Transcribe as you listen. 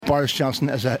Boris Johnson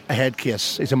is a head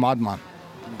case. He's a madman.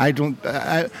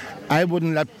 I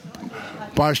wouldn't let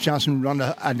Boris Johnson run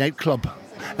a nightclub.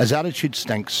 His attitude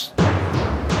stinks.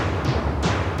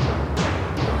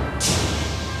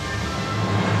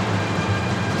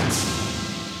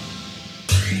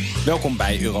 Welkom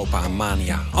bij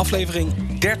Europamania.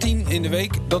 Aflevering 13 in de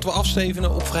week dat we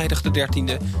afstevenen op vrijdag de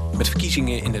 13e... met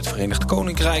verkiezingen in het Verenigd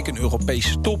Koninkrijk, een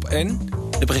Europese top... en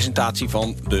de presentatie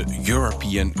van de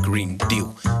European Green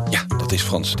Deal. Ja, dat is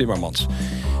Frans Timmermans.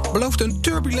 Belooft een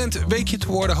turbulent weekje te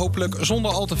worden, hopelijk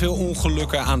zonder al te veel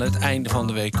ongelukken... aan het einde van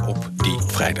de week op die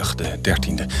vrijdag de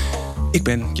 13e. Ik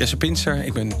ben Jesse Pinster,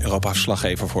 ik ben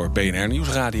Europa-verslaggever voor BNR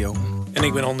Nieuwsradio. En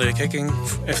ik ben André Kekking,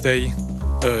 FD...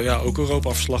 ook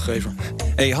Europa-verslaggever.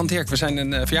 Hey Han-Dirk, we zijn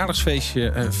een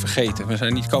verjaardagsfeestje vergeten. We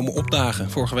zijn niet komen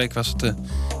opdagen. Vorige week was het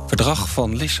verdrag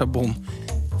van Lissabon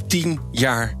 10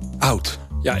 jaar oud.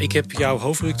 Ja, ik heb jouw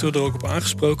hoofdredacteur er ook op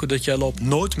aangesproken... dat jij loopt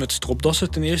nooit met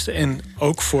stropdassen ten eerste. En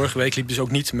ook vorige week liep dus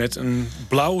ook niet met een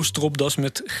blauwe stropdas...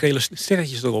 met gele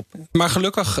sterretjes erop. Maar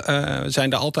gelukkig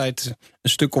zijn er altijd een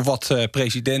stuk of wat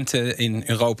presidenten in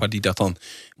Europa... die dat dan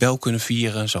wel kunnen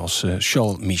vieren. Zoals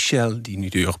Charles Michel, die nu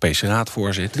de Europese Raad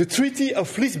voorzit. The Treaty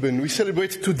of Lisbon we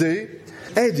celebrate today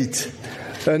added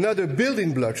another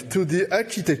building block... to the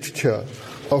architecture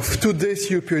of today's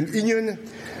European Union...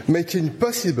 making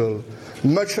possible...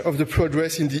 much of the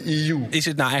progress in the EU. Is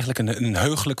het nou eigenlijk een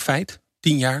heugelijk feit?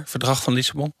 10 jaar verdrag van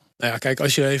Lissabon? Nou ja, kijk,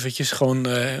 als je eventjes gewoon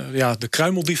de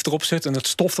kruimeldief erop zet... en het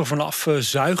stof er vanaf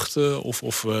zuigt,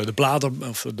 of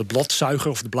de bladzuiger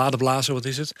of de bladenblazer, wat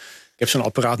is het? Ik heb zo'n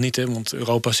apparaat niet, hè, want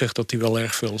Europa zegt dat die wel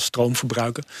erg veel stroom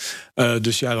verbruiken.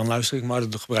 Dus ja, dan luister ik maar,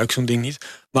 dan gebruik ik zo'n ding niet.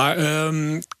 Maar...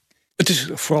 het is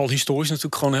vooral historisch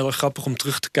natuurlijk gewoon heel erg grappig om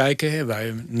terug te kijken.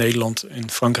 Wij, Nederland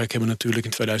en Frankrijk, hebben natuurlijk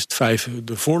in 2005...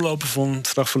 de voorloper van het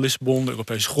verdrag van Lissabon, de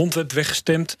Europese grondwet,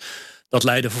 weggestemd. Dat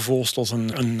leidde vervolgens tot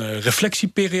een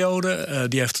reflectieperiode.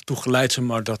 Die heeft ertoe geleid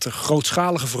dat er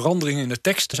grootschalige veranderingen in de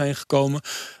tekst zijn gekomen.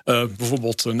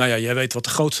 Bijvoorbeeld, jij weet wat de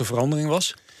grootste verandering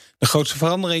was. De grootste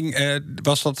verandering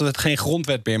was dat we het geen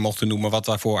grondwet meer mochten noemen... wat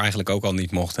daarvoor eigenlijk ook al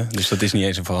niet mochten. Dus dat is niet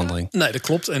eens een verandering. Nee, dat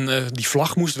klopt. En die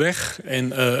vlag moest weg.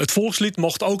 En het volkslied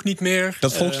mocht ook niet meer.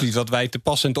 Dat volkslied wat wij te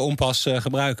pas en te onpas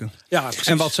gebruiken. Ja, precies.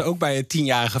 En wat ze ook bij het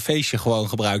 10-jarige feestje gewoon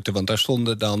gebruikten. Want daar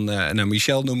stonden dan...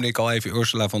 Michel noemde ik al even,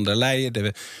 Ursula von der Leyen...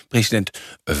 de president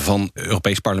van het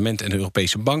Europees Parlement en de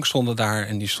Europese Bank stonden daar.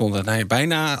 En die stonden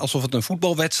bijna alsof het een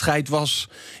voetbalwedstrijd was...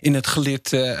 in het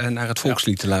gelid naar het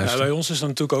volkslied te luisteren. Ja, bij ons is dat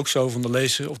natuurlijk ook zo van de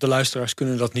lezer of de luisteraars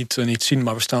kunnen dat niet zien,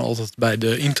 maar we staan altijd bij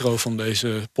de intro van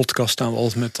deze podcast staan we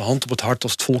altijd met de hand op het hart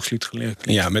als het volkslied klinkt.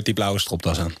 Ja, met die blauwe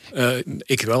stropdas aan.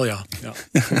 Ik wel, ja.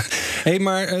 Hey,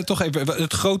 maar toch even,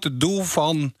 het grote doel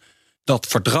van dat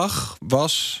verdrag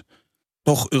was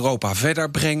toch Europa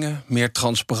verder brengen, meer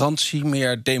transparantie,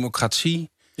 meer democratie.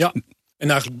 Ja. En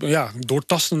eigenlijk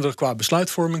doortastender qua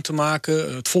besluitvorming te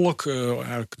maken. Het volk,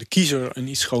 eigenlijk de kiezer, een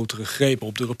iets grotere greep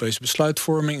op de Europese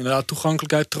besluitvorming. Inderdaad,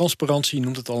 toegankelijkheid, transparantie, je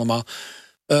noemt het allemaal.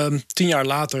 10 jaar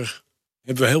later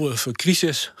hebben we heel veel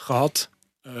crisis gehad.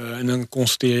 En dan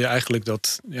constateer je eigenlijk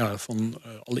dat van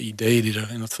alle ideeën die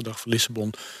er in het verdrag van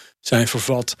Lissabon zijn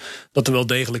vervat, dat er wel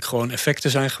degelijk gewoon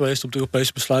effecten zijn geweest op de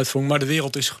Europese besluitvorming. Maar de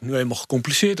wereld is nu eenmaal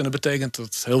gecompliceerd. En dat betekent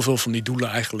dat heel veel van die doelen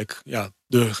eigenlijk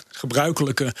de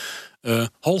gebruikelijke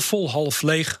half vol, half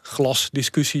leeg glas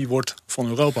discussie wordt van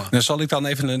Europa. Dan zal ik dan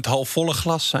even het halfvolle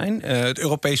glas zijn. Het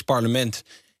Europees Parlement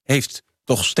heeft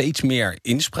toch steeds meer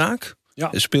inspraak.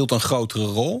 Ja. Er speelt een grotere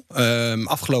rol.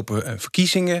 Afgelopen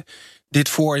verkiezingen dit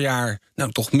voorjaar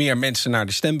toch meer mensen naar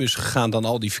de stembus gegaan dan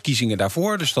al die verkiezingen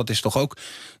daarvoor. Dus dat is toch ook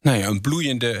een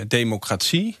bloeiende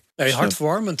democratie. Nee,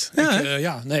 hartverwarmend.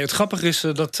 Ja, het grappige is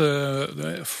dat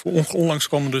onlangs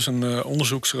kwam er dus een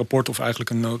onderzoeksrapport of eigenlijk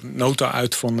een nota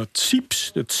uit van het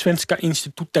SIPS, het Svenska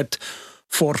Institutet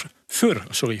voor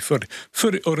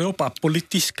Europa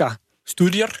Politiska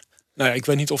Studier. Ik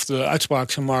weet niet of de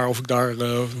uitspraak, of ik daar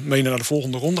mee naar de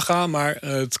volgende ronde ga. Maar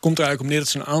het komt er eigenlijk om neer dat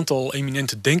ze een aantal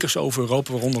eminente denkers over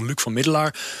Europa, waaronder Luc van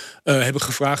Middelaar, hebben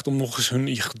gevraagd om nog eens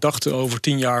hun gedachten over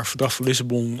 10 jaar verdrag van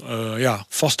Lissabon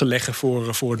vast te leggen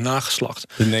voor het nageslacht.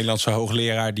 De Nederlandse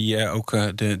hoogleraar die ook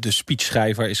de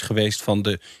speechschrijver is geweest van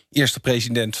de eerste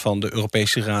president van de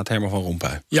Europese Raad, Herman van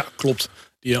Rompuy. Ja, klopt.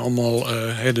 Die allemaal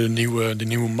de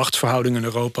nieuwe machtsverhoudingen in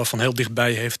Europa van heel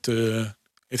dichtbij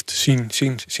heeft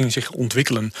zien zich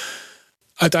ontwikkelen.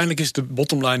 Uiteindelijk is de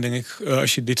bottomline, denk ik,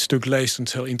 als je dit stuk leest, en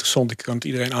het is heel interessant, ik kan het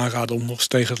iedereen aanraden om nog eens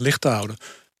tegen het licht te houden,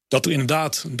 dat er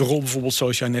inderdaad de rol bijvoorbeeld,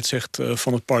 zoals jij net zegt,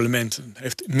 van het parlement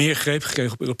heeft meer greep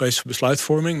gekregen op Europese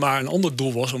besluitvorming, maar een ander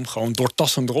doel was om gewoon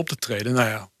doortastender op te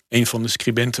treden. Een van de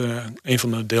scribenten, een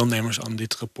van de deelnemers aan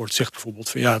dit rapport zegt bijvoorbeeld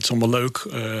van het is allemaal leuk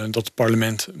dat het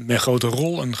parlement met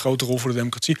een grote rol voor de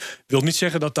democratie. Wil niet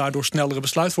zeggen dat daardoor snellere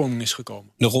besluitvorming is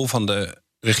gekomen. De rol van de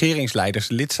regeringsleiders,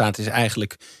 de lidstaten, is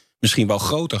eigenlijk misschien wel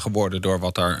groter geworden door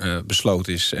wat er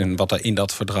besloten is en wat er in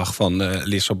dat verdrag van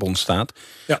Lissabon staat.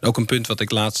 Ja. Ook een punt wat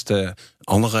ik laatst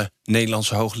andere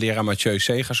Nederlandse hoogleraar Mathieu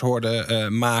Segers hoorde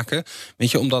maken.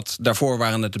 Weet je, omdat daarvoor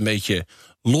waren het een beetje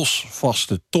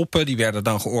losvaste toppen. Die werden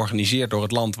dan georganiseerd door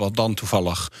het land wat dan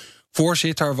toevallig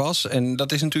voorzitter was. En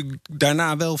dat is natuurlijk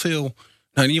daarna wel veel,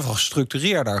 in ieder geval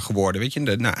gestructureerder geworden. Weet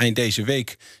je, eind deze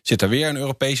week zit er weer een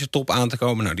Europese top aan te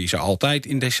komen. Die is er altijd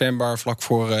in december, vlak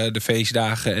voor de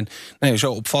feestdagen. En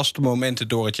zo op vaste momenten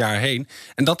door het jaar heen.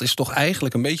 En dat is toch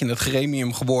eigenlijk een beetje het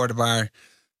gremium geworden waar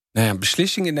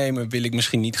beslissingen nemen, wil ik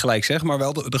misschien niet gelijk zeggen, maar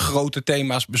wel de grote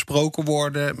thema's besproken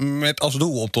worden met als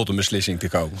doel om tot een beslissing te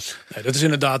komen. Ja, dat is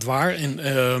inderdaad waar. En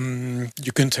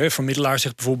je kunt, Van Middelaar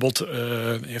zegt bijvoorbeeld,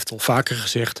 heeft al vaker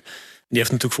gezegd, die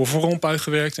heeft natuurlijk voor Van Rompuy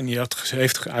gewerkt en die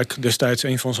heeft eigenlijk destijds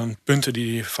een van zijn punten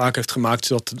die hij vaak heeft gemaakt, is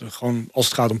dat gewoon als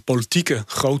het gaat om politieke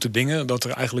grote dingen, dat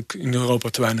er eigenlijk in Europa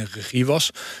te weinig regie was.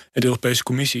 De Europese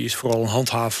Commissie is vooral een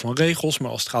handhaver van regels,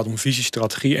 maar als het gaat om visie,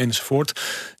 strategie enzovoort,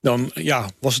 dan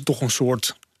was het toch een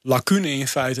soort lacune in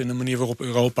feite in de manier waarop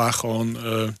Europa gewoon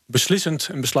beslissend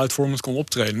en besluitvormend kon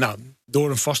optreden. Door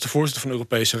een vaste voorzitter van de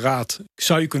Europese Raad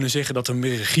zou je kunnen zeggen dat er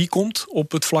meer regie komt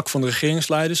op het vlak van de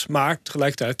regeringsleiders, maar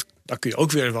tegelijkertijd daar kun je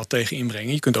ook weer wat tegen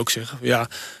inbrengen. Je kunt ook zeggen,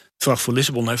 het verdrag van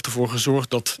Lissabon heeft ervoor gezorgd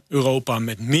dat Europa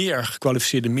met meer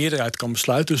gekwalificeerde meerderheid kan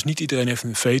besluiten. Dus niet iedereen heeft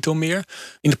een veto meer.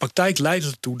 In de praktijk leidt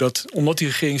het ertoe dat, omdat die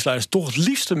regeringsleiders toch het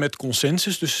liefste met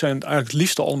consensus, dus ze zijn het eigenlijk het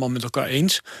liefste allemaal met elkaar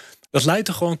eens, dat leidt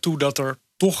er gewoon toe dat er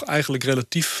toch eigenlijk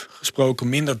relatief gesproken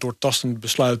minder doortastend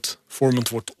besluitvormend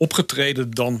wordt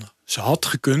opgetreden dan ze had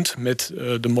gekund met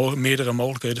de meerdere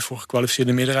mogelijkheden voor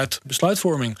gekwalificeerde meerderheid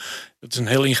besluitvorming. Dat is een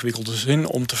heel ingewikkelde zin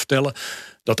om te vertellen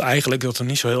dat er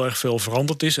niet zo heel erg veel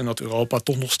veranderd is en dat Europa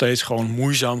toch nog steeds gewoon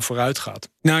moeizaam vooruit gaat.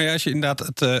 Als je inderdaad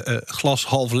het glas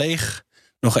half leeg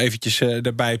nog eventjes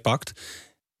erbij pakt,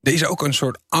 er is ook een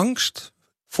soort angst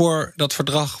voor dat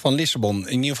verdrag van Lissabon.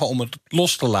 In ieder geval om het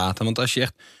los te laten. Want als je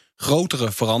echt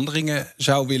grotere veranderingen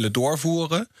zou willen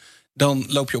doorvoeren, dan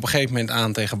loop je op een gegeven moment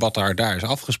aan tegen wat daar is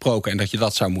afgesproken en dat je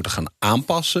dat zou moeten gaan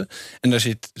aanpassen. En daar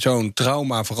zit zo'n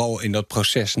trauma vooral in dat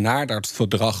proces naar dat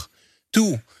verdrag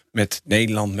toe met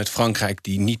Nederland, met Frankrijk,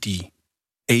 die niet die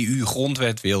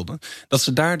EU-grondwet wilden, dat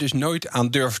ze daar dus nooit aan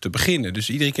durven te beginnen. Dus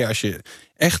iedere keer als je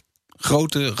echt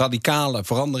grote radicale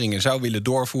veranderingen zou willen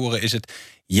doorvoeren, is het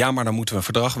maar dan moeten we een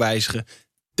verdrag wijzigen.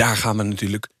 Daar gaan we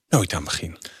natuurlijk nooit aan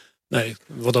beginnen. Nee,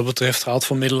 wat dat betreft haalt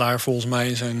Van Middelaar volgens mij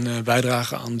in zijn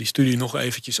bijdrage aan die studie nog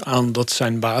eventjes aan dat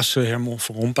zijn baas Herman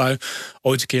Van Rompuy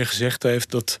ooit een keer gezegd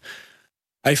heeft dat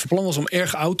hij van plan was om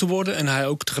erg oud te worden en hij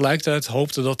ook tegelijkertijd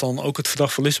hoopte dat dan ook het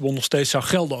verdrag van Lissabon nog steeds zou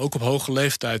gelden, ook op hoge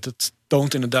leeftijd. Het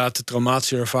toont inderdaad de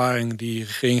traumatische ervaring die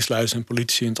regeringsleiders en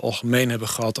politici in het algemeen hebben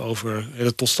gehad over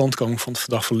de totstandkoming van het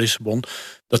verdrag van Lissabon.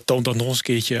 Dat toont dat nog eens een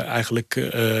keertje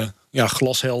eigenlijk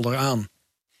glashelder aan.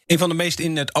 Een van de meest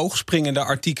in het oog springende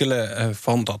artikelen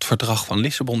van dat verdrag van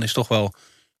Lissabon is toch wel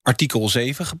artikel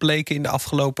 7 gebleken in de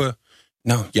afgelopen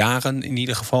jaren in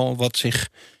ieder geval, wat zich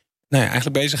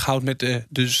eigenlijk bezighoudt met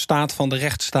de staat van de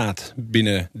rechtsstaat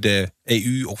binnen de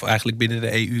EU of eigenlijk binnen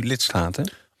de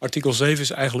EU-lidstaten. Artikel 7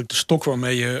 is eigenlijk de stok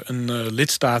waarmee je een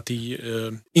lidstaat die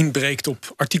inbreekt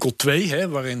op artikel 2...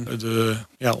 waarin de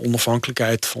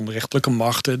onafhankelijkheid van de rechterlijke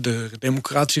machten, de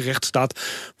democratische rechtsstaat,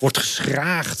 wordt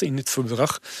geschraagd in dit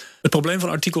verdrag. Het probleem van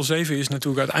artikel 7 is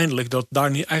natuurlijk uiteindelijk dat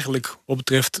daar niet eigenlijk wat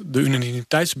betreft de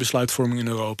unanimiteitsbesluitvorming in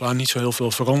Europa niet zo heel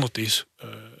veel veranderd is.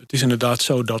 Het is inderdaad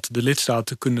zo dat de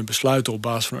lidstaten kunnen besluiten op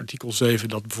basis van artikel 7...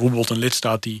 dat bijvoorbeeld een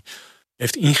lidstaat die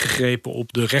heeft ingegrepen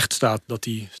op de rechtsstaat, dat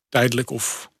die tijdelijk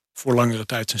of voor langere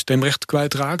tijd zijn stemrecht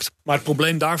kwijtraakt. Maar het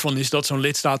probleem daarvan is dat zo'n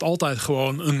lidstaat altijd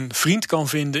gewoon een vriend kan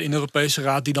vinden in de Europese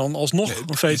Raad die dan alsnog een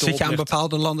veto oplegt. Zit je aan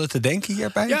bepaalde landen te denken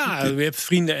hierbij? Ja, je hebt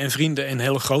vrienden en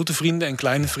hele grote vrienden en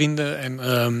kleine vrienden.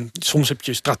 En soms heb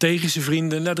je strategische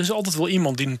vrienden. Er is altijd wel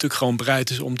iemand die natuurlijk gewoon bereid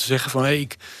is om te zeggen van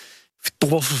ik vind het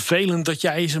toch wel vervelend dat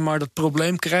jij dat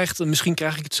probleem krijgt. En misschien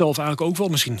krijg ik het zelf eigenlijk ook wel.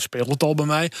 Misschien speelt het al bij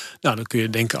mij. Dan kun je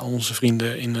denken aan onze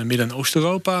vrienden in Midden- en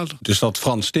Oost-Europa. Dus dat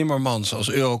Frans Timmermans als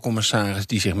eurocommissaris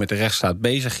die zich met de rechtsstaat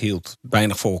bezighield,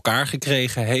 weinig voor elkaar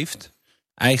gekregen heeft,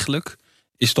 eigenlijk,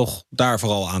 is toch daar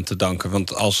vooral aan te danken.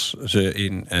 Want als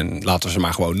ze en laten we ze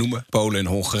maar gewoon noemen, Polen en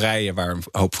Hongarije, waar een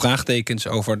hoop vraagtekens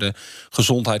over de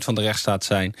gezondheid van de rechtsstaat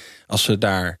zijn, als ze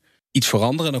daar iets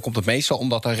veranderen, dan komt het meestal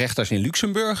omdat de rechters in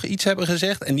Luxemburg iets hebben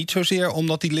gezegd. En niet zozeer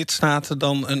omdat die lidstaten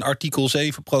dan een artikel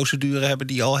 7-procedure hebben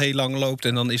die al heel lang loopt.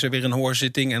 En dan is er weer een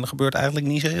hoorzitting en er gebeurt eigenlijk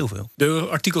niet zo heel veel. De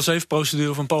artikel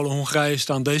 7-procedure van Polen en Hongarije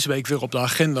staan deze week weer op de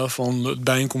agenda van de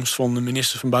bijeenkomst van de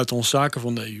ministers van Buitenlandse Zaken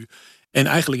van de EU. En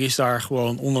eigenlijk is daar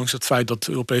gewoon, ondanks het feit dat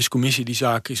de Europese Commissie die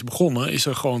zaak is begonnen, is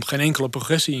er gewoon geen enkele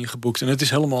progressie in geboekt. En het is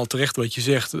helemaal terecht wat je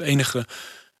zegt. De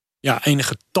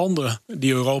enige tanden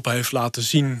die Europa heeft laten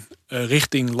zien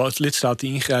richting lidstaten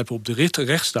die ingrijpen op de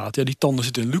rechtsstaat, die tanden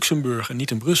zitten in Luxemburg en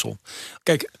niet in Brussel.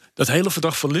 Kijk, dat hele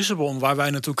verdrag van Lissabon, waar wij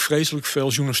natuurlijk vreselijk veel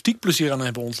journalistiek plezier aan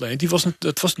hebben ontleend,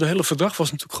 de hele verdrag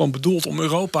was natuurlijk gewoon bedoeld om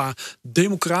Europa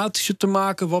democratischer te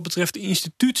maken wat betreft de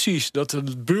instituties. Dat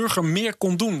de burger meer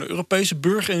kon doen. De Europese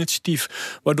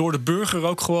burgerinitiatief, waardoor de burger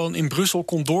ook gewoon in Brussel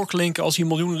kon doorklinken. Als hij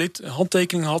 1 miljoen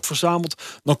handtekeningen had verzameld,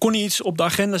 dan kon hij iets op de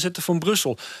agenda zetten van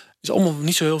Brussel. Er is allemaal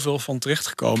niet zo heel veel van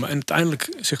terechtgekomen. En uiteindelijk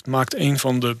maakt een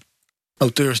van de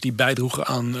auteurs die bijdroegen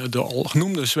aan de al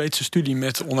genoemde Zweedse studie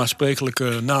met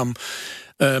onuitsprekelijke naam,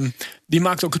 die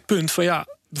maakt ook het punt van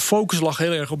de focus lag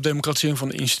heel erg op democratisering van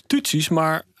de instituties,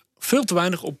 maar veel te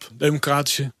weinig op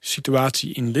democratische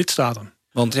situatie in lidstaten.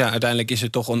 Want uiteindelijk is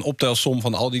het toch een optelsom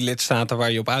van al die lidstaten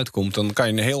waar je op uitkomt. Dan kan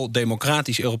je een heel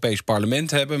democratisch Europees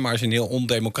parlement hebben, maar als je een heel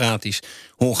ondemocratisch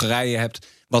Hongarije hebt,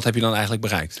 wat heb je dan eigenlijk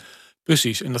bereikt?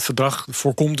 Precies, en dat verdrag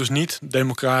voorkomt dus niet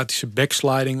democratische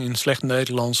backsliding in slecht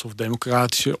Nederlands of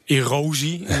democratische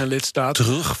erosie in een lidstaat.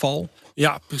 Terugval?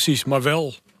 Ja, precies, maar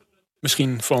wel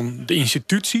misschien van de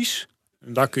instituties.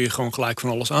 En daar kun je gewoon gelijk van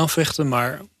alles aanvechten,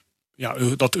 maar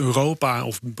dat Europa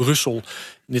of Brussel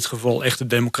in dit geval echt de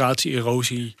democratische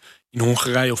erosie in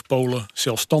Hongarije of Polen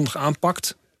zelfstandig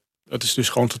aanpakt, dat is dus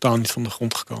gewoon totaal niet van de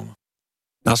grond gekomen.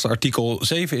 Naast artikel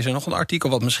 7 is er nog een artikel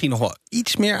wat misschien nog wel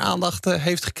iets meer aandacht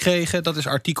heeft gekregen. Dat is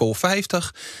artikel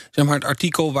 50. Zeg maar het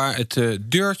artikel waar het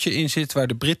deurtje in zit, waar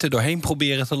de Britten doorheen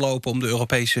proberen te lopen om de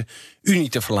Europese Unie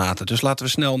te verlaten. Dus laten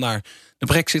we snel naar de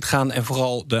Brexit gaan en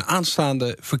vooral de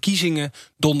aanstaande verkiezingen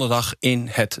donderdag in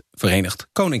het Verenigd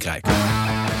Koninkrijk. I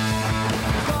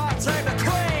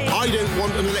don't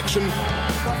want an election.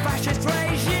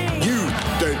 You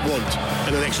don't want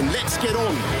an election. Let's get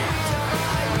on.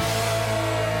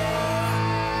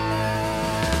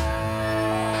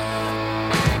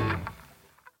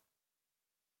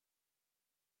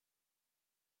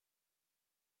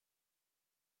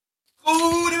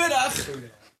 Goedemiddag.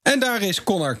 En daar is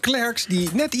Conor Clerks, die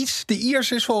net iets te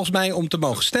Iers is volgens mij om te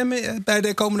mogen stemmen bij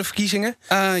de komende verkiezingen.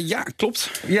 Ja,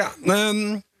 klopt. Ja,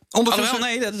 ondertussen...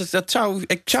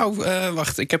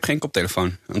 Wacht, ik heb geen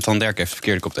koptelefoon. Want Van Derk heeft de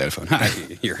verkeerde koptelefoon.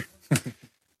 Hier.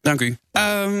 Dank u.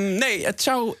 Nee, het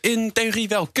zou in theorie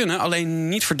wel kunnen. Alleen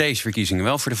niet voor deze verkiezingen.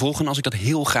 Wel voor de volgende, als ik dat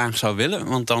heel graag zou willen.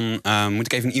 Want dan moet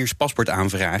ik even een Iers paspoort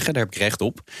aanvragen. Daar heb ik recht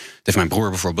op. Dat heeft mijn broer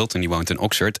bijvoorbeeld en die woont in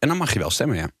Oxford. En dan mag je wel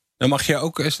stemmen, ja. Dan mag je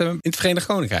ook stemmen in het Verenigd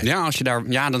Koninkrijk? Ja, als je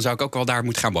daar, dan zou ik ook wel daar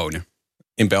moeten gaan wonen.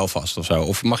 In Belfast of zo?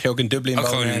 Of mag je ook in Dublin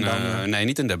wonen? Nee,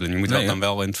 niet in Dublin. Je moet dan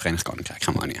wel in het Verenigd Koninkrijk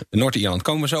gaan wonen. Ja. Noord-Ierland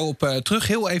komen we zo op terug.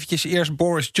 Heel eventjes eerst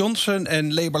Boris Johnson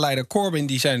en Labour-leider Corbyn.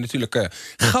 Die zijn natuurlijk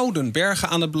gouden bergen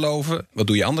aan het beloven. Wat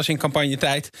doe je anders in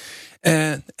campagnetijd?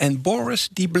 En Boris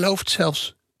die belooft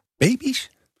zelfs baby's.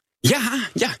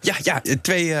 Ja.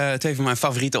 Twee van mijn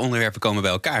favoriete onderwerpen komen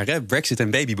bij elkaar. Hè? Brexit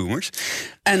en babyboomers.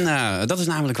 En dat is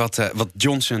namelijk wat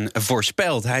Johnson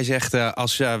voorspelt. Hij zegt,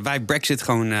 als wij Brexit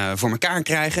gewoon voor elkaar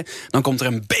krijgen, dan komt er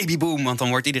een babyboom. Want dan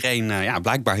wordt iedereen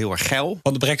blijkbaar heel erg geil.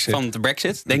 Van de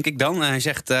Brexit, denk ik dan. Hij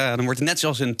zegt, dan wordt het net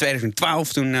zoals in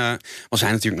 2012. Toen was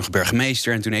hij natuurlijk nog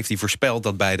burgemeester. En toen heeft hij voorspeld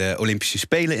dat bij de Olympische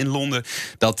Spelen in Londen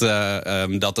dat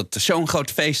het zo'n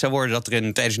groot feest zou worden dat er in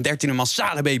 2013 een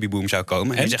massale babyboom zou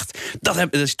komen. En hij zegt,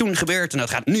 dat is toen gebeurd en dat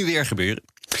gaat nu weer gebeuren.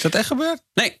 Is dat echt gebeurd?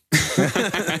 Nee.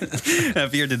 Ik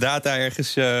heb hier de data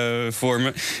ergens voor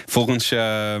me. Volgens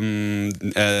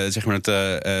het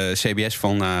CBS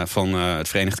van het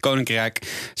Verenigd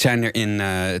Koninkrijk zijn er in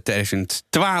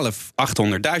 2012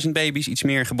 800.000 baby's, iets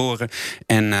meer geboren.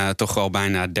 En toch wel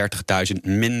bijna 30.000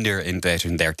 minder in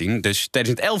 2013. Dus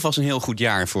 2011 was een heel goed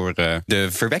jaar voor de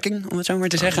verwekking, om het zo maar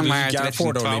te zeggen. Dus maar het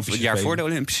jaar voor de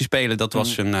Olympische Spelen, dat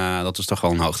was toch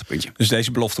wel een hoogtepuntje. Dus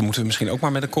deze belofte moeten we misschien ook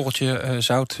maar met een korreltje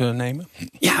zout nemen?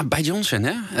 Ja, bij Johnson,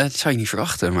 hè? Dat zou je niet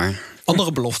verwachten, maar...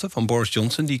 Andere belofte van Boris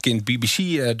Johnson, die ik in het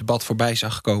BBC-debat voorbij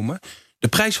zag komen. De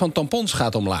prijs van tampons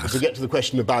gaat omlaag. To get to the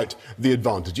question about the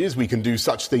advantages, we can do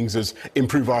such things as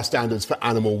improve our standards for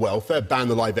animal welfare, ban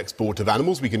the live export of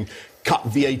animals, we can cut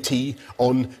VAT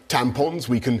on tampons,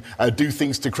 we can do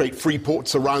things to create free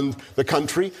ports around the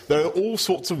country. There are all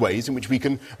sorts of ways in which we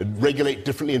can regulate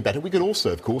differently and better. We can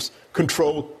also, of course,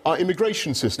 control our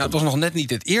immigration system. Nou, het was nog net niet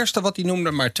het eerste wat hij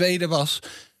noemde, maar het tweede was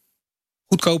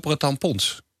goedkopere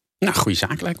tampons. Nou, goede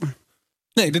zaak lijkt me.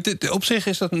 Nee, op zich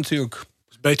is dat natuurlijk...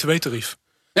 BTW-tarief.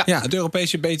 Ja, het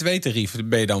Europese BTW-tarief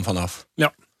ben je dan vanaf.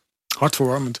 Ja,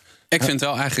 hartverwarmend. Ik vind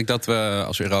wel eigenlijk dat we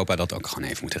als Europa dat ook gewoon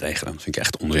even moeten regelen. Dat vind ik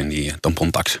echt onzin, die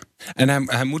tampontax. En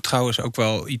hij moet trouwens ook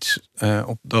wel iets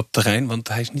op dat terrein... want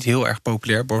hij is niet heel erg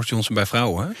populair, Boris Johnson, bij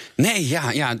vrouwen. Hè? Nee,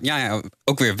 ja,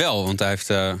 ook weer wel. Want hij heeft,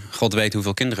 God weet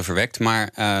hoeveel kinderen verwekt. Maar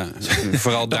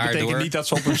vooral dat daardoor... betekent niet dat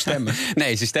ze op hem stemmen.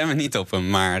 Nee, ze stemmen niet op hem.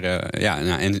 Maar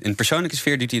in persoonlijke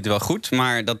sfeer doet hij het wel goed.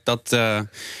 Maar dat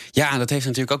heeft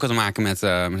natuurlijk ook wat te maken met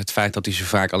het feit... dat hij zo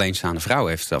vaak alleenstaande vrouwen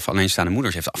heeft... of alleenstaande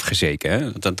moeders heeft afgezeken.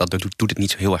 Hè? Dat doet het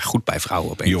niet zo heel erg goed bij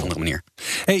vrouwen op een of andere manier.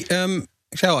 Hey,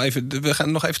 ik zei al even, we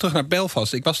gaan nog even terug naar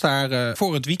Belfast. Ik was daar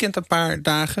voor het weekend een paar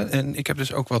dagen. En ik heb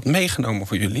dus ook wat meegenomen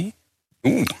voor jullie.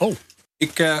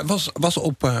 Ik was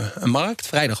op een markt,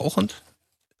 vrijdagochtend.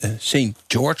 St.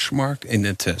 George Markt in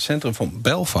het centrum van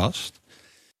Belfast.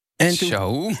 En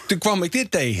toen kwam ik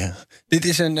dit tegen. Dit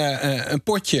is een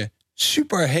potje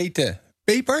superhete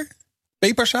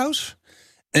pepersaus.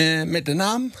 Met de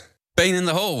naam... Pain in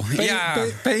the hole.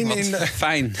 Pain in the...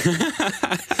 Fijn.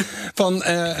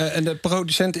 En de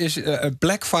producent is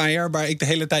Blackfire, waar ik de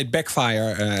hele tijd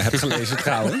Backfire heb gelezen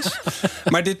trouwens.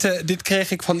 Maar dit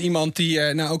kreeg ik van iemand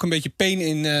die ook een beetje pain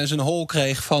in zijn hole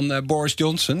kreeg van Boris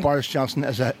Johnson. Boris Johnson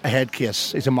is a head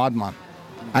case. He's a madman.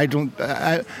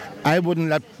 I wouldn't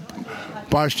let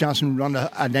Boris Johnson run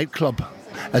a nightclub.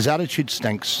 His attitude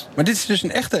stinks. Maar dit is dus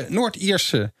een echte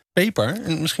Noord-Ierse peper.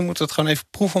 En misschien moeten we het gewoon even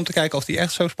proeven om te kijken of die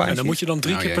echt zo spicy is. En dan moet je dan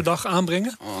 3 keer per dag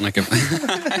aanbrengen? Oh, ik heb...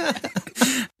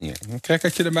 Een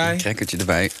crackertje erbij. Een crackertje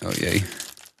erbij. Oh jee.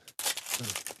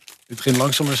 Dit begint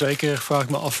langzaam maar zeker. Vraag ik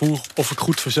me af of ik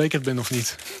goed verzekerd ben of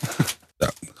niet.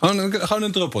 Gewoon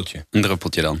een druppeltje. Een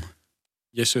druppeltje dan.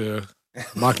 Jesse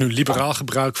maakt nu liberaal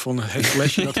gebruik van het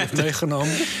flesje dat hij heeft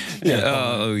meegenomen.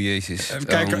 Ja. Oh jezus.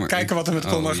 Kijken wat er met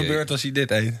Conor gebeurt als hij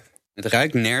dit eet. Het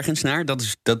ruikt nergens naar. Dat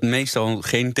is meestal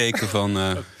geen teken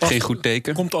van... geen goed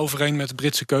teken. Komt overeen met de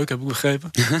Britse keuken, heb ik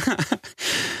begrepen.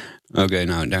 Oké,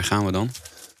 nou, daar gaan we dan.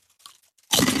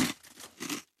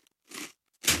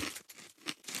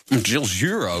 Het is heel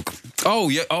zuur ook.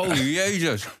 Oh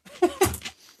jezus.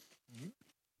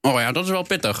 Oh ja, dat is wel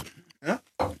pittig. Ja?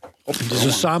 Het is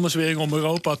een samenzwering om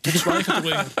Europa tot zwijgen te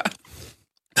brengen.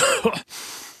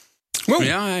 Wow.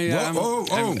 Ja,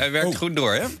 hij werkt goed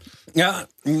door, hè? Ja,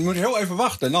 je moet heel even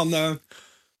wachten. Dan,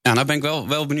 Ja, nou ben ik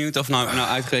wel benieuwd of nou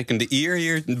uitgerekend de Ier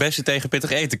hier het beste tegen pittig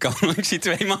eten kan. Ik zie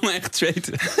 2 mannen echt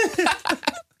zweten.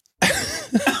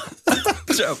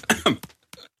 Zo.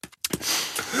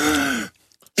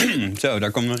 Zo,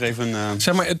 daar komt nog even...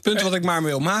 Zeg maar, het punt wat ik maar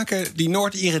wil maken... die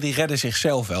Noord-Ieren die redden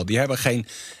zichzelf wel. Die hebben geen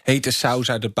hete saus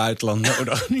uit het buitenland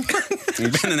nodig.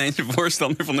 Ik ben ineens een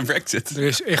voorstander van de Brexit. Er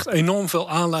is echt enorm veel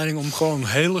aanleiding om gewoon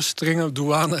hele strenge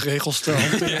douaneregels te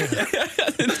hanteren.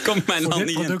 Dit komt mijn hand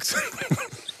niet product.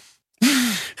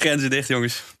 Grenzen dicht,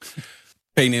 jongens.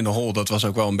 Pain in the hole, dat was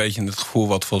ook wel een beetje het gevoel...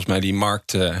 wat volgens mij die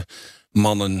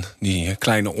marktmannen, die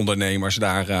kleine ondernemers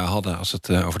daar hadden... als het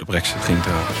over de Brexit ging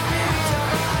trouwens.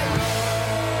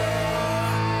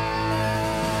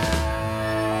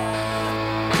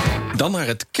 Dan naar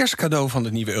het kerstcadeau van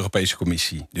de nieuwe Europese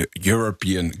Commissie. De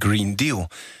European Green Deal.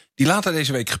 Die later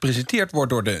deze week gepresenteerd wordt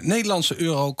door de Nederlandse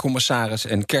eurocommissaris...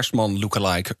 en kerstman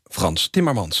lookalike Frans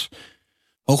Timmermans.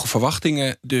 Hoge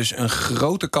verwachtingen, dus een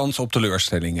grote kans op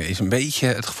teleurstellingen... is een beetje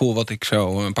het gevoel wat ik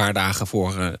zo een paar dagen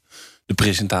voor de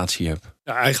presentatie heb.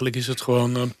 Ja, eigenlijk is het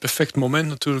gewoon een perfect moment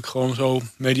natuurlijk. Gewoon zo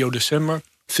medio december.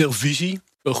 Veel visie,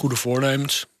 veel goede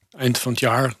voornemens. Eind van het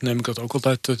jaar neem ik dat ook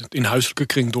altijd in huiselijke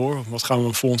kring door. Wat gaan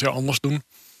we volgend jaar anders doen?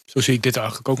 Zo zie ik dit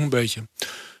eigenlijk ook een beetje.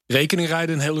 Rekening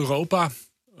rijden in heel Europa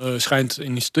schijnt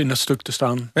in dat stuk te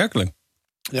staan. Werkelijk?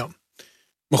 Ja.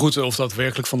 Maar goed, of dat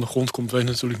werkelijk van de grond komt, weet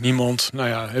natuurlijk niemand. Nou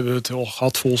ja, hebben we het al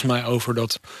gehad volgens mij over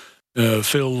dat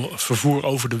veel vervoer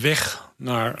over de weg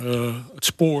naar het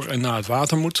spoor en naar het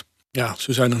water moet. Ja,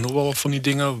 zo zijn er nog wel wat van die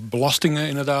dingen. Belastingen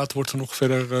inderdaad, wordt er nog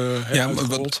verder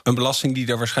uitgerold. Een belasting die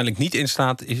daar waarschijnlijk niet in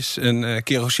staat... is een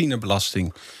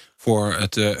kerosinebelasting voor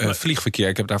het vliegverkeer.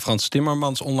 Ik heb daar Frans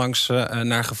Timmermans onlangs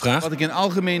naar gevraagd. Wat ik in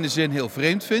algemene zin heel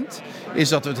vreemd vind... is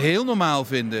dat we het heel normaal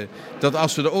vinden... dat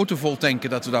als we de auto vol tanken...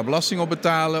 dat we daar belasting op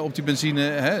betalen op die benzine.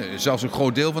 Hè, zelfs een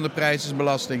groot deel van de prijs is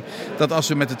belasting. Dat als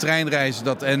we met de trein reizen...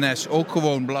 dat NS ook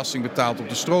gewoon belasting betaalt op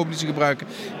de stroom die ze gebruiken.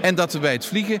 En dat we bij het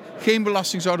vliegen geen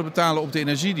belasting zouden betalen... op de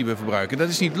energie die we verbruiken. Dat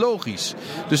is niet logisch.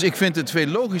 Dus ik vind het veel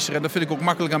logischer... en dat vind ik ook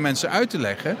makkelijk aan mensen uit te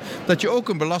leggen... dat je ook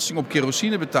een belasting op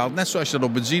kerosine betaalt... net zoals je dat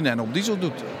op benzine en op diesel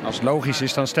doet. Als het logisch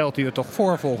is, dan stelt u het toch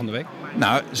voor volgende week?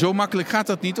 Nou, zo makkelijk gaat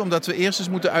dat niet, omdat we eerst eens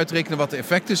moeten uitrekenen wat de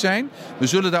effecten zijn. We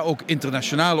zullen daar ook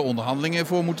internationale onderhandelingen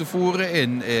voor moeten voeren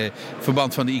in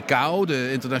verband van de ICAO, de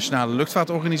Internationale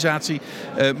Luchtvaartorganisatie.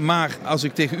 Maar als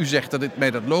ik tegen u zeg dat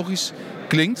mij dat logisch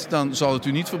klinkt, dan zal het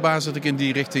u niet verbazen dat ik in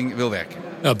die richting wil werken.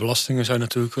 Ja, belastingen zijn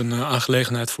natuurlijk een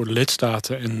aangelegenheid voor de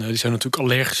lidstaten. En die zijn natuurlijk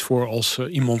allergisch voor als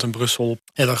iemand in Brussel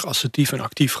erg assertief en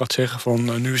actief gaat zeggen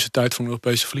van nu is het tijd voor een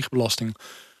Europese vliegbelasting.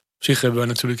 Op zich hebben we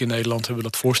natuurlijk in Nederland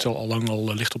dat voorstel al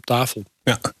lang ligt op tafel.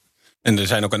 Ja. En er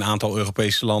zijn ook een aantal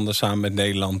Europese landen samen met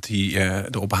Nederland die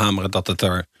erop hameren dat het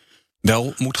er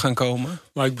wel moet gaan komen.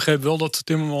 Maar ik begreep wel dat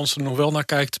Timmermans er nog wel naar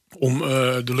kijkt om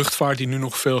de luchtvaart die nu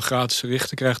nog veel gratis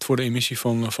rechten krijgt voor de emissie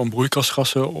van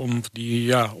broeikasgassen, om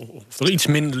of er iets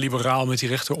minder liberaal met die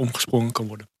rechten omgesprongen kan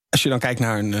worden. Als je dan kijkt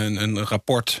naar een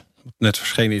rapport dat net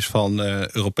verschenen is van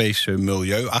Europese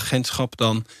Milieuagentschap,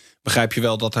 dan begrijp je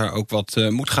wel dat er ook wat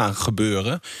moet gaan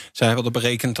gebeuren. Zij hadden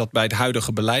berekend dat bij het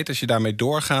huidige beleid, als je daarmee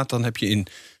doorgaat, dan heb je in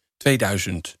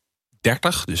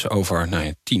 2030, dus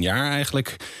over 10 jaar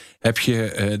eigenlijk, heb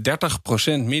je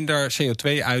 30% minder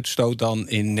CO2-uitstoot dan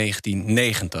in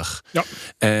 1990. Ja.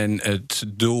 En het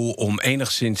doel om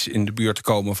enigszins in de buurt te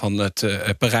komen van het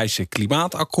Parijse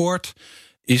klimaatakkoord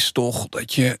is toch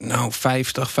dat je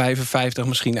 50, 55,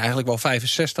 misschien eigenlijk wel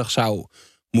 65 zou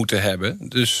moeten hebben.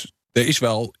 Dus er is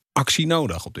wel actie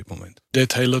nodig op dit moment.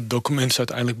 Dit hele document is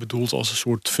uiteindelijk bedoeld als een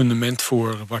soort fundament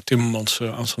voor waar Timmermans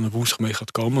aanstaande woensdag mee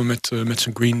gaat komen met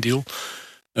zijn Green Deal.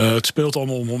 Het speelt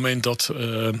allemaal op het moment dat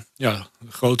de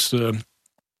grootste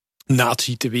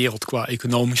natie ter wereld qua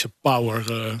economische power,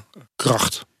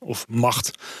 kracht of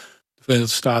macht, de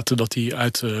Verenigde Staten, dat die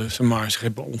zich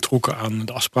hebben onttrokken aan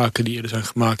de afspraken die eerder zijn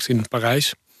gemaakt in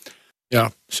Parijs.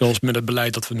 Ja, zelfs met het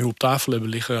beleid dat we nu op tafel hebben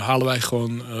liggen, halen wij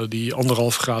gewoon die 1,5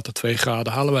 graden tot 2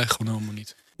 graden halen wij gewoon helemaal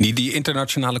niet. Die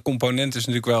internationale component is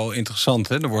natuurlijk wel interessant.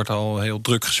 Hè? Er wordt al heel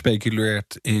druk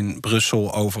gespeculeerd in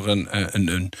Brussel over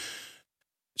een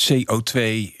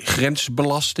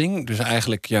CO2-grensbelasting. Dus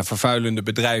eigenlijk vervuilende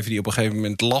bedrijven die op een gegeven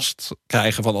moment last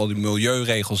krijgen van al die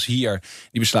milieuregels hier,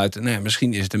 die besluiten,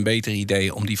 misschien is het een beter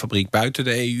idee om die fabriek buiten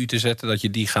de EU te zetten, dat je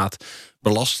die gaat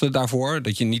belasten daarvoor.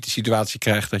 Dat je niet de situatie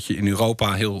krijgt dat je in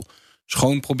Europa heel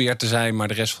schoon probeert te zijn, maar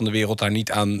de rest van de wereld daar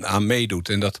niet aan meedoet.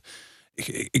 En dat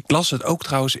ik las het ook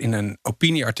trouwens in een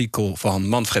opinieartikel van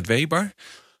Manfred Weber.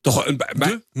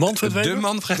 De Manfred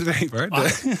Weber.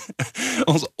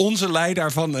 Onze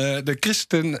leider van de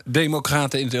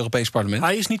Christen-Democraten in het Europees Parlement.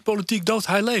 Hij is niet politiek dood,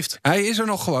 hij leeft. Hij is er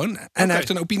nog gewoon. En hij heeft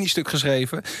een opiniestuk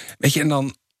geschreven. Weet je, en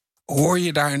dan hoor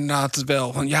je daar inderdaad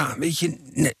wel van,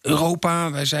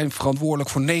 Europa, wij zijn verantwoordelijk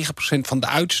voor 9% van de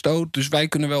uitstoot, dus wij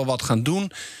kunnen wel wat gaan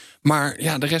doen. Maar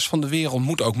de rest van de wereld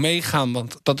moet ook meegaan,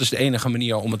 want dat is de enige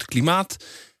manier om het klimaat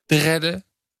te redden.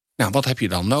 Nou, wat heb je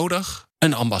dan nodig?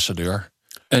 Een ambassadeur.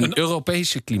 Een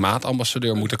Europese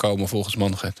klimaatambassadeur moet er komen volgens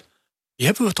Manfred. Die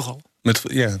hebben we toch al? Met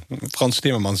Frans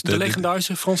Timmermans. De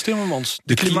legendarische Frans Timmermans.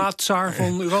 De klimaatzaar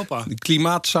van Europa. De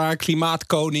klimaatzaar,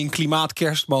 klimaatkoning,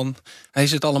 klimaat-kerstman. Hij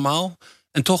is het allemaal.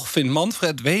 En toch vindt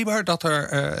Manfred Weber dat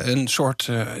er een soort,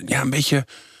 een beetje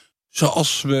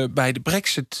zoals we bij de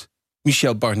Brexit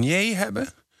Michel Barnier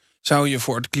hebben, zou je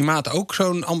voor het klimaat ook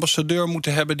zo'n ambassadeur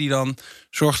moeten hebben die dan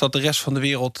zorgt dat de rest van de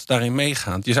wereld daarin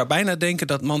meegaat. Je zou bijna denken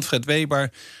dat Manfred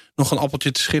Weber nog een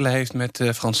appeltje te schillen heeft met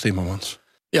Frans Timmermans.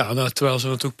 Ja, terwijl ze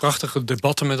natuurlijk prachtige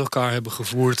debatten met elkaar hebben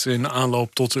gevoerd in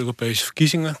aanloop tot de Europese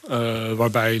verkiezingen.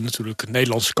 Waarbij natuurlijk het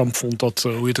Nederlandse kamp vond dat,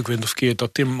 hoe je het ook wint of verkeerd,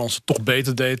 dat Timmermans het toch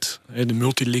beter deed. De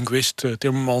multilinguist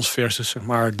Timmermans versus zeg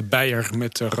maar de bijer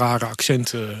met rare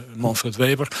accenten Manfred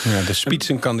Weber. Ja, de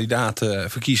spitsenkandidaat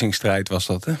verkiezingsstrijd was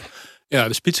dat, hè? Ja,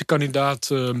 de spitsenkandidaat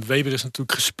Weber is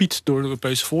natuurlijk gespietst door de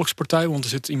Europese Volkspartij. Want er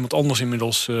zit iemand anders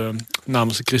inmiddels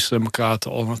namens de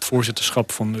Christen-Democraten al aan het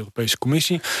voorzitterschap van de Europese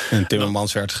Commissie. En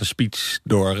Timmermans werd gespietst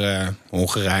door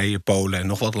Hongarije, Polen en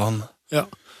nog wat landen. Ja.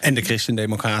 En de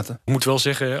Christen-Democraten. Ik moet wel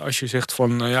zeggen, als je zegt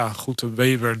van, de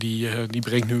Weber die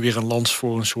brengt nu weer een lans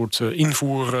voor een soort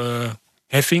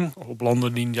invoerheffing op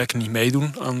landen die lekker niet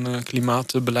meedoen aan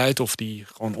klimaatbeleid of die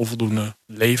gewoon onvoldoende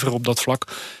leveren op dat vlak.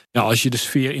 Ja, als je de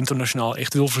sfeer internationaal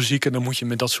echt wil verzieken, dan moet je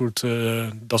met dat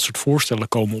soort voorstellen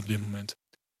komen op dit moment.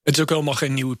 Het is ook helemaal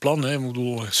geen nieuw plan. Hè. Ik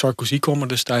bedoel, Sarkozy kwam er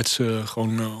destijds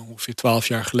ongeveer 12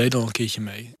 jaar geleden al een keertje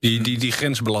mee. Die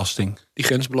grensbelasting. Die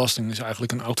grensbelasting is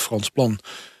eigenlijk een oud Frans plan.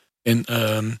 En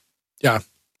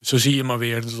zo zie je maar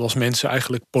weer dat als mensen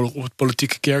eigenlijk op het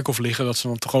politieke kerkhof liggen, dat ze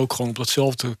dan toch ook gewoon op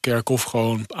datzelfde kerkhof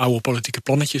gewoon oude politieke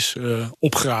plannetjes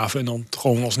opgraven en dan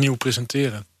gewoon als nieuw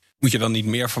presenteren. Moet je dan niet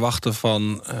meer verwachten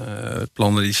van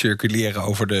plannen die circuleren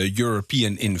over de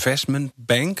European Investment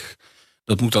Bank?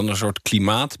 Dat moet dan een soort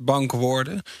klimaatbank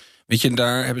worden. Weet je,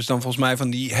 daar hebben ze dan volgens mij van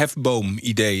die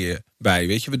hefboom-ideeën bij.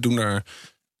 Weet je, we doen er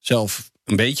zelf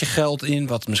een beetje geld in,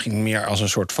 wat misschien meer als een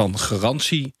soort van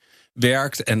garantie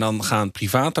werkt. En dan gaan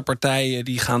private partijen,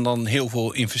 die gaan dan heel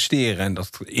veel investeren. En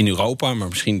dat in Europa, maar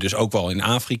misschien dus ook wel in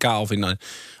Afrika of in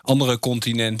andere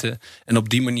continenten. En op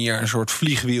die manier een soort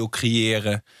vliegwiel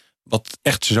creëren wat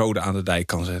echt zoden aan de dijk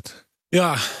kan zetten.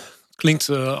 Ja, klinkt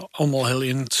allemaal heel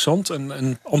interessant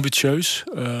en ambitieus.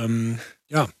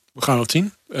 We gaan het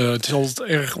zien. Het is altijd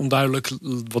erg onduidelijk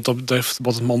wat dat betreft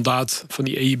wat het mandaat van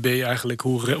die EIB eigenlijk,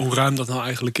 hoe ruim dat nou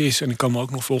eigenlijk is. En ik kan me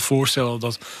ook nog wel voorstellen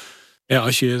dat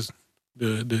als je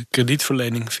de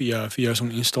kredietverlening via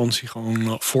zo'n instantie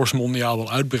gewoon fors mondiaal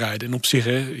wil uitbreiden. En op zich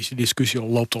is die discussie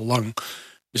loopt al lang.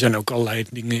 Er zijn ook allerlei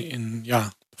dingen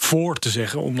voor te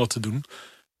zeggen om dat te doen.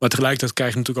 Maar tegelijkertijd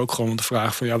krijg je natuurlijk ook gewoon de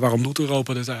vraag van waarom doet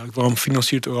Europa dit eigenlijk? Waarom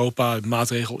financiert Europa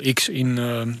maatregel X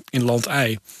in land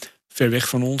Y? Ver weg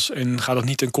van ons. En gaat dat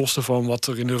niet ten koste van wat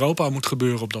er in Europa moet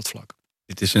gebeuren op dat vlak?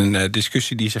 Dit is een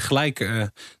discussie die zich gelijk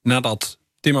nadat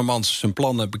Timmermans zijn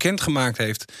plannen bekendgemaakt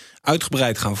heeft,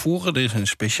 uitgebreid gaan voeren. Er is een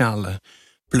speciale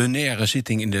plenaire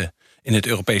zitting in het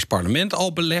Europees Parlement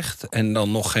al belegd. En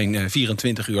dan nog geen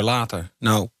 24 uur later,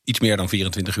 iets meer dan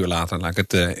 24 uur later, laat ik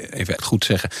het even goed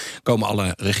zeggen, komen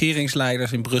alle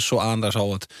regeringsleiders in Brussel aan. Daar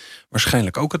zal het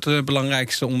waarschijnlijk ook het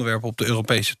belangrijkste onderwerp op de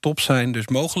Europese top zijn. Dus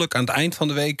mogelijk aan het eind van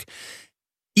de week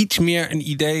iets meer een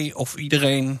idee of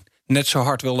iedereen net zo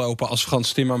hard wil lopen als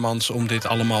Frans Timmermans om dit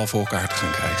allemaal voor elkaar te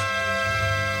gaan krijgen.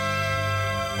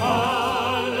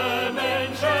 Alle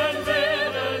Menschen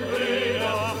werden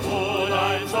Brüder, wohl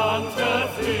ein sanfter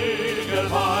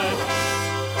Flügelweib.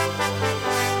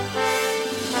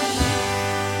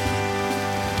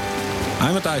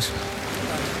 Hi Matthijs.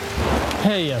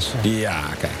 Hey Jesse. Ja,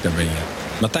 kijk, daar ben je.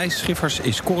 Matthijs Schiffers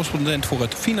is correspondent voor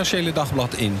het Financiële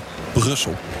Dagblad in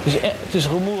Brussel. Het is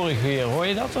rumoerig weer, hoor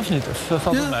je dat of niet? Of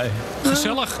valt het mij?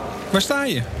 Gezellig. Waar sta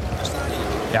je?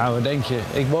 Ja, wat denk je?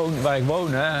 Ik woon waar ik woon,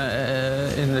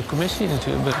 in de commissie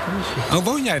natuurlijk, bij de commissie. Oh,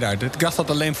 woon jij daar? Ik dacht dat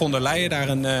alleen von der Leyen daar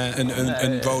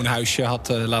een woonhuisje had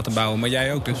laten bouwen, maar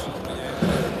jij ook dus.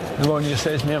 Er wonen hier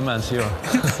steeds meer mensen, joh.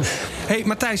 Hey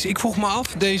Matthijs, ik vroeg me af,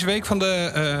 deze week van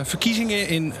de verkiezingen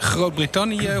in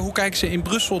Groot-Brittannië, hoe kijken ze in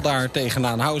Brussel daar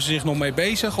tegenaan? Houden ze zich nog mee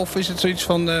bezig? Of is het zoiets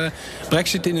van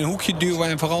Brexit in een hoekje duwen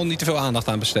en vooral niet te veel aandacht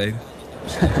aan besteden?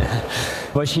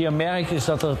 Wat je hier merkt is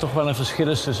dat er toch wel een verschil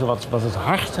is tussen wat het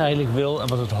hart eigenlijk wil en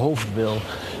wat het hoofd wil.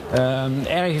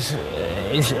 Ergens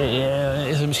is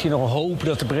er misschien nog hoop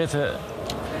dat de Britten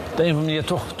op de een of andere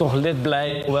manier toch lid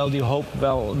blijven. Hoewel die hoop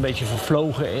wel een beetje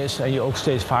vervlogen is. En je ook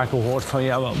steeds vaker hoort van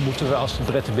wat moeten we als de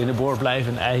Britten binnenboord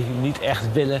blijven en eigenlijk niet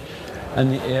echt willen.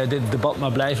 En dit debat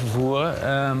maar blijven voeren.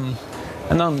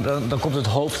 En dan komt het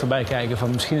hoofd erbij kijken van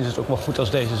misschien is het ook wel goed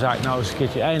als deze zaak nou eens een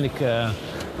keertje eindelijk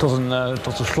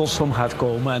tot een slotsom gaat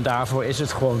komen. En daarvoor is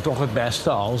het gewoon toch het beste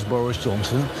als Boris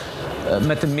Johnson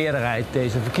met de meerderheid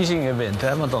deze verkiezingen wint.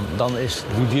 Hè? Want dan is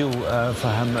die deal voor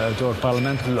hem door het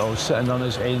parlement geloosd. En dan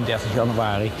is 31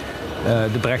 januari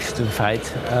de Brexit een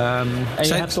feit.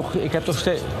 Ik heb toch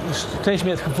steeds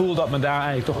meer het gevoel dat men daar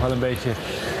eigenlijk toch wel een beetje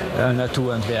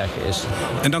naartoe aan het werken is.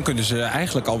 En dan kunnen ze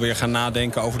eigenlijk alweer gaan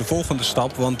nadenken over de volgende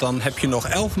stap. Want dan heb je nog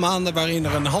 11 maanden waarin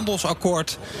er een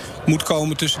handelsakkoord moet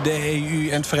komen tussen de EU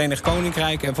en het Verenigd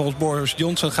Koninkrijk. En volgens Boris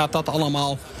Johnson gaat dat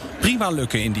allemaal prima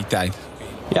lukken in die tijd.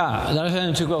 Ja, daar zijn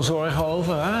natuurlijk wel zorgen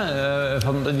over.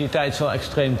 Hè? Die tijd is wel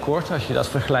extreem kort als je dat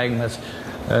vergelijkt met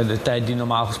de tijd die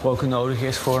normaal gesproken nodig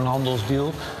is voor een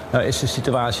handelsdeal. Is de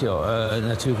situatie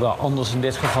natuurlijk wel anders in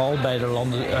dit geval. Beide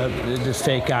landen, de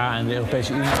VK en de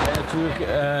Europese Unie. Natuurlijk,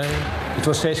 het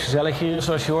wordt steeds gezelliger hier,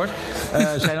 zoals je hoort.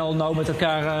 Zijn al nauw met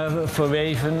elkaar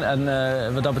verweven.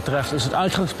 En wat dat betreft is het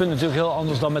uitgangspunt natuurlijk heel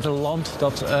anders dan met een land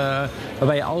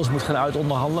waarbij je alles moet gaan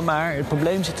uitonderhandelen. Maar het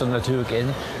probleem zit er natuurlijk in.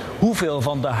 Hoeveel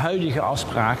van de huidige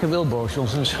afspraken wil Boris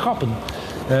Johnson schrappen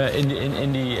in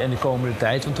de komende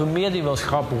tijd? Want hoe meer die wil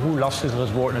schrappen, hoe lastiger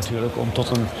het wordt natuurlijk om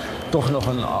tot toch nog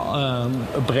een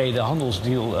brede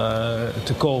handelsdeal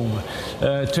te komen.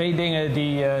 2 dingen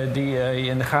die je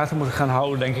in de gaten moet gaan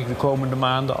houden, denk ik, de komende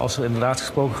maanden, als er inderdaad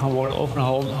gesproken gaan worden over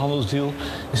een handelsdeal,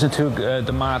 is natuurlijk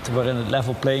de mate waarin het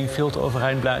level playing field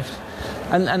overeind blijft.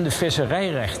 En de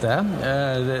visserijrechten.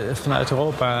 Hè? Vanuit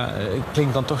Europa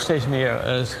klinkt dan toch steeds meer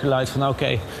het geluid van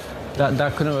oké,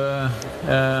 daar kunnen we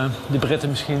de Britten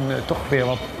misschien toch weer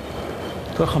wat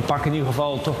terug gaan pakken. In ieder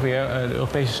geval toch weer de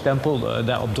Europese stempel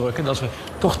daarop drukken. Dat we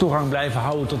toch toegang blijven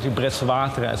houden tot die Britse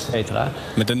wateren, et cetera.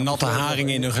 Met een natte haring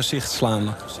in hun gezicht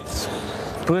slaan.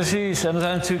 Precies, en er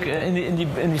zijn natuurlijk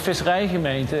in die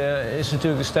visserijgemeente is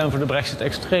natuurlijk de stem voor de Brexit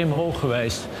extreem hoog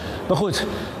geweest. Maar goed,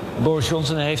 Boris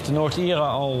Johnson heeft de Noord-Ieren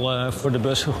al voor de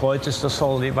bus gegooid. Dus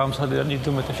waarom zou hij dat niet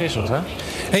doen met de vissers? Hè?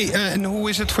 Hey, en hoe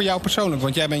is het voor jou persoonlijk?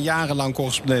 Want jij bent jarenlang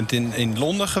correspondent in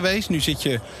Londen geweest. Nu zit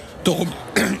je toch op...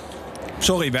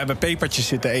 Sorry, we hebben pepertjes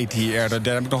zitten eten hier eerder.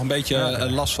 Daar heb ik nog een beetje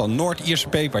last van. Noord-Ierse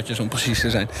pepertjes, om precies te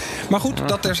zijn. Maar goed,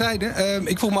 dat terzijde.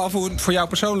 Ik vroeg me af hoe het voor jou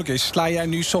persoonlijk is. Sla jij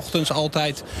nu 's ochtends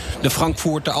altijd de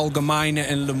Frankfurter Allgemeine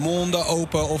en Le Monde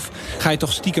open? Of ga je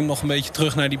toch stiekem nog een beetje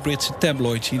terug naar die Britse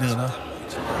tabloids iedere dag?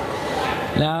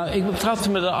 Nou, ik betrapte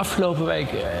me de afgelopen week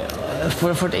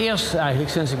voor het eerst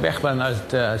eigenlijk sinds ik weg ben uit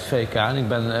het VK. En ik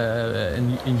ben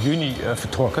in juni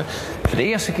vertrokken. Voor de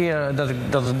eerste keer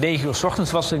dat het 9 uur 's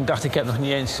ochtends was. En ik dacht, ik heb nog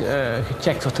niet eens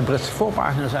gecheckt wat de Britse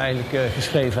voorpagina's eigenlijk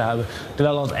geschreven hebben.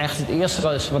 Terwijl dat echt het eerste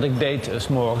was wat ik deed 's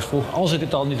morgens vroeg. Als ik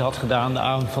het al niet had gedaan de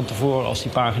avond van tevoren als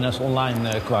die pagina's online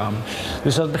kwamen.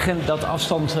 Dus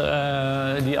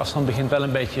die afstand begint wel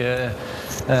een beetje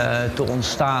te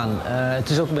ontstaan. Het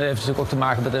heeft natuurlijk ook te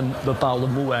maken met een bepaalde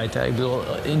moeheid. Hè. Ik bedoel,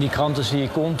 in die kranten zie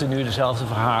je continu dezelfde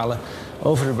verhalen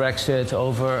over de Brexit,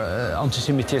 over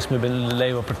antisemitisme binnen de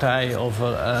Labour-partij,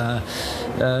 over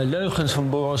leugens van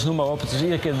Boris, noem maar op. Het is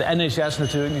iedere keer, de NHS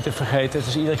natuurlijk niet te vergeten, het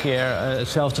is iedere keer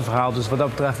hetzelfde verhaal. Dus wat dat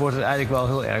betreft wordt het eigenlijk wel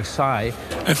heel erg saai.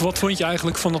 En wat vond je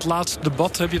eigenlijk van het laatste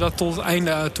debat? Heb je dat tot het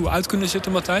einde toe uit kunnen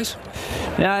zitten, Matthijs?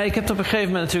 Ja, ik heb op een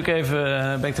gegeven moment natuurlijk even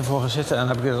ben ik ervoor gaan zitten en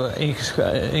heb ik er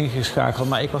ingeschakeld.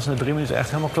 Maar ik was na 3 minuten echt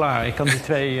helemaal klaar. Ik kan die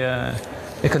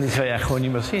twee echt gewoon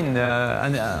niet meer zien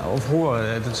of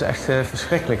horen. Dat is echt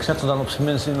verschrikkelijk. Zet er dan op zijn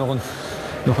minst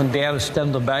nog een derde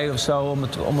stem erbij of zo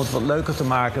om het wat leuker te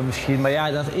maken misschien. Maar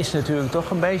ja, dat is natuurlijk toch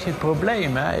een beetje het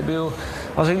probleem. Hè? Ik bedoel,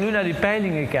 als ik nu naar die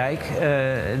peilingen kijk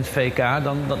in het VK,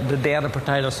 dan de derde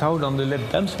partij, dat zou dan de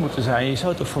Lib Dems moeten zijn. Je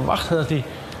zou toch verwachten dat die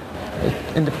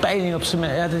in de peiling op zijn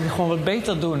dat die gewoon wat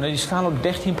beter doen. Die staan op 13%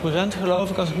 geloof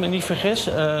ik, als ik me niet vergis.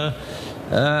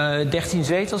 13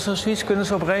 zetels of zoiets kunnen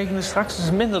ze oprekenen straks. Dat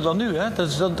is minder dan nu. Hè? Dat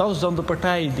is dan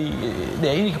de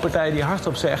enige partij die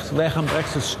hardop zegt, wij gaan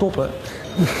Brexit stoppen.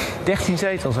 13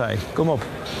 zetels, kom op.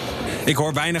 Ik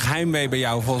hoor weinig heimwee bij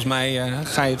jou. Volgens mij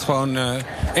ga je het gewoon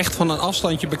echt van een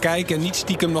afstandje bekijken en niet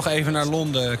stiekem nog even naar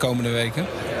Londen komende weken.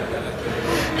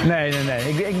 Nee.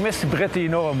 Ik mis de Britten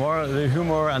enorm hoor. De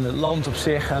humor en het land op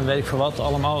zich en weet ik veel wat.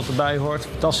 Allemaal wat erbij hoort.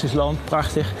 Fantastisch land,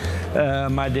 prachtig.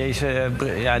 Maar deze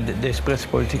Britse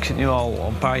politiek zit nu al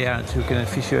een paar jaar natuurlijk in een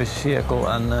vicieuze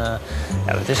cirkel. En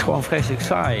het is gewoon vreselijk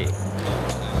saai.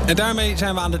 En daarmee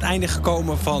zijn we aan het einde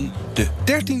gekomen van de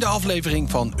 13e aflevering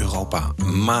van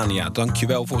Europamania.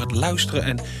 Dankjewel voor het luisteren.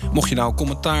 En mocht je nou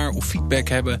commentaar of feedback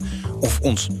hebben of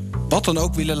ons wat dan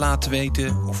ook willen laten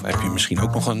weten, of heb je misschien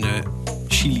ook nog een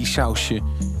chili sausje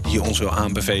die je ons wil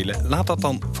aanbevelen, laat dat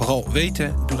dan vooral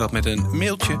weten. Doe dat met een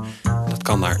mailtje. Dat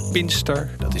kan naar Pinster,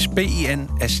 dat is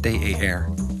PINSTER,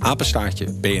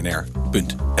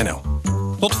 @bnr.nl.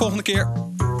 Tot de volgende keer.